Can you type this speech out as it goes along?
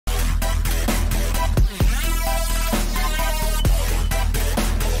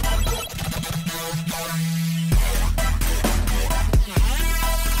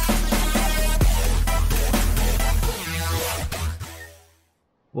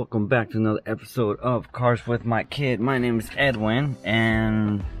Welcome back to another episode of Cars with my kid. My name is Edwin,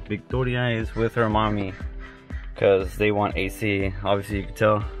 and Victoria is with her mommy because they want AC. Obviously, you can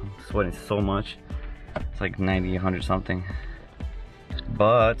tell I'm sweating so much. It's like 90, 100 something.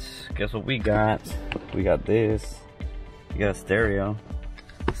 But guess what we got? We got this. We got a stereo,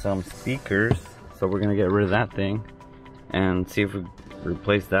 some speakers. So we're gonna get rid of that thing and see if we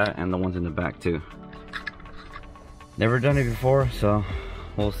replace that and the ones in the back too. Never done it before, so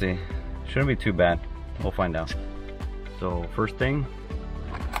we'll see. Shouldn't be too bad. We'll find out. So first thing,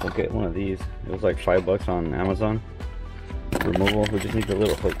 we'll get one of these. It was like $5 on Amazon. Removable. We just need the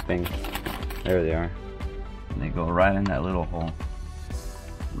little hook thing. There they are. And they go right in that little hole.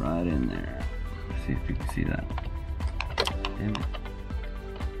 Right in there. Let's see if you can see that. Damn it.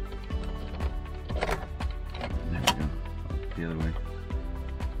 There we go. The other way.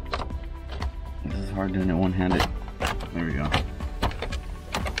 This is hard doing it one-handed. There we go.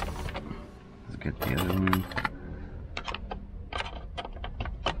 Let's get the other one.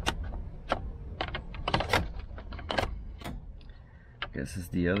 Guess it's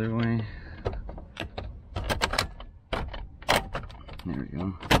the other way. There we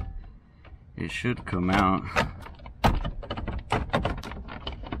go. It should come out.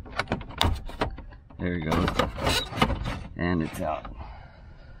 There we go. And it's out.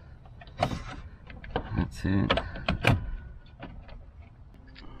 That's it.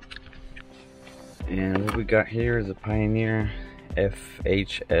 And what we got here is a Pioneer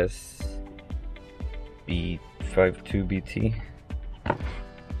FHSB52BT.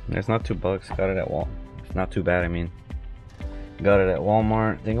 It's not $2. Got it at Walmart. It's not too bad, I mean. Got it at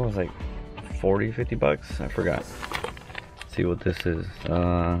Walmart. I think it was like 40, 50 bucks. I forgot. Let's see what this is.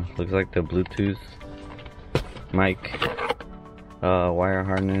 Looks like the Bluetooth mic, wire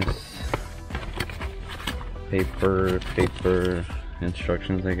harness, paper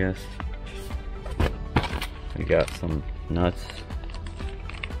instructions, I guess. We got some nuts,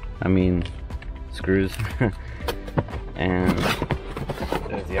 I mean screws, and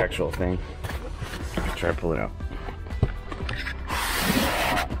there's the actual thing. Let's try to pull it out.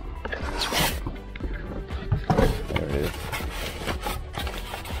 There it is.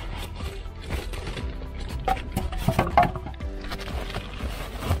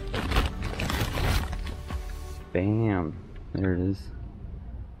 Bam! There it is.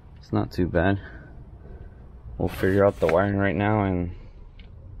 It's not too bad. We'll figure out the wiring right now, and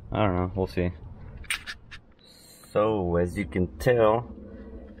I don't know, we'll see. So as you can tell,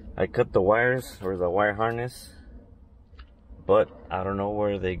 I cut the wires or the wire harness, but I don't know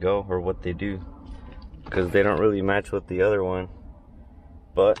where they go or what they do because they don't really match with the other one.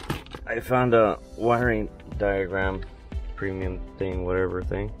 But I found a wiring diagram, premium thing, whatever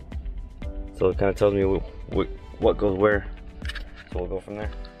thing, so it kind of tells me what goes where, so we'll go from there.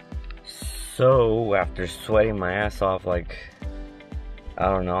 So after sweating my ass off like, I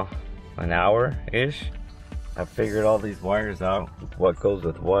don't know, an hour-ish, I figured all these wires out, what goes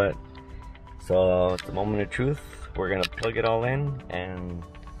with what. So it's the moment of truth. We're gonna plug it all in and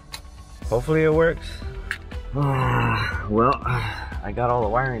hopefully it works. Well, I got all the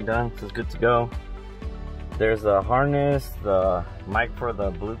wiring done, so it's good to go. There's the harness, the mic for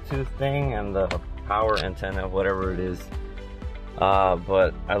the Bluetooth thing, and the power antenna, whatever it is.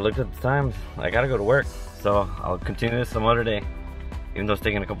 But I looked at the times, I gotta go to work, so I'll continue this some other day, even though it's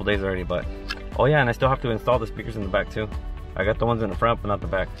taking a couple days already. But oh yeah, and I still have to install the speakers in the back too. I got the ones in the front but not the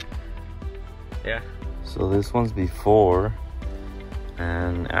back. Yeah, so this one's before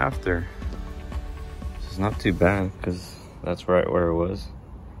and after. It's not too bad because that's right where it was,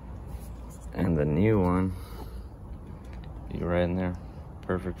 and the new one, you right in there,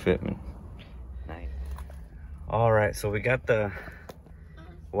 perfect fitment. All right, so we got the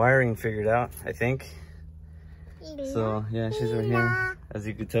wiring figured out, I think. So yeah, she's right here. As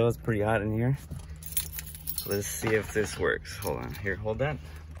you can tell, it's pretty hot in here. Let's see if this works. Hold on, here, hold that.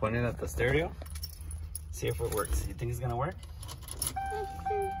 Point it at the stereo. See if it works. You think it's gonna work?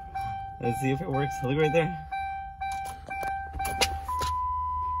 Let's see if it works. Look right there.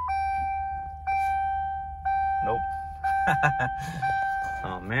 Nope.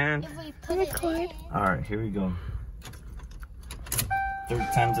 Oh man. Record. All right, here we go. Third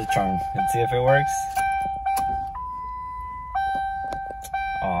time's a charm. Let's see if it works.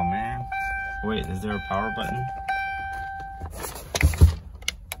 Oh man. Wait, is there a power button?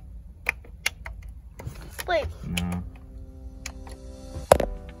 Wait. No.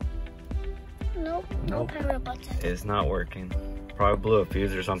 Nope. No power button. It's not working. Probably blew a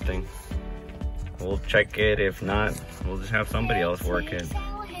fuse or something. We'll check it. If not, we'll just have somebody else work it.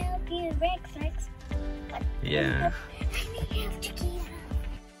 I'll help you, Rex. Yeah.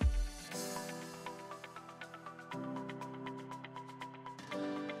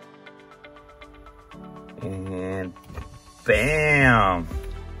 Bam!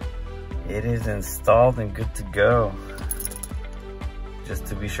 It is installed and good to go. Just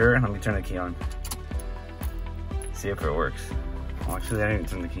to be sure, let me turn the key on. See if it works. Oh, actually, I didn't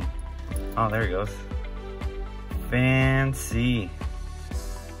turn the key. Oh, there it goes. Fancy.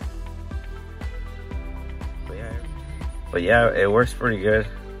 But yeah, it works pretty good.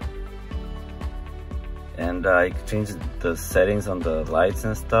 And you can change the settings on the lights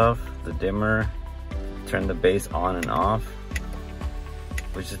and stuff, the dimmer, turn the bass on and off,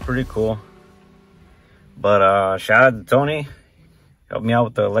 which is pretty cool. But shout out to Tony, helped me out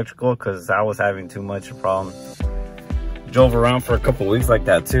with the electrical because I was having too much of a problem. Drove around for a couple weeks like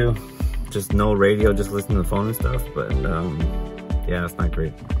that too, just no radio, just listening to the phone and stuff. But yeah, it's not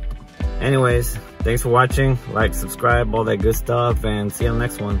great. Anyways, thanks for watching. Like, subscribe, all that good stuff, and see you on the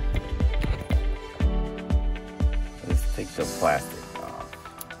next one. Let's take the plastic off.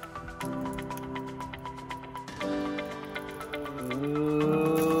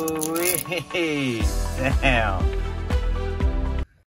 Ooh, damn.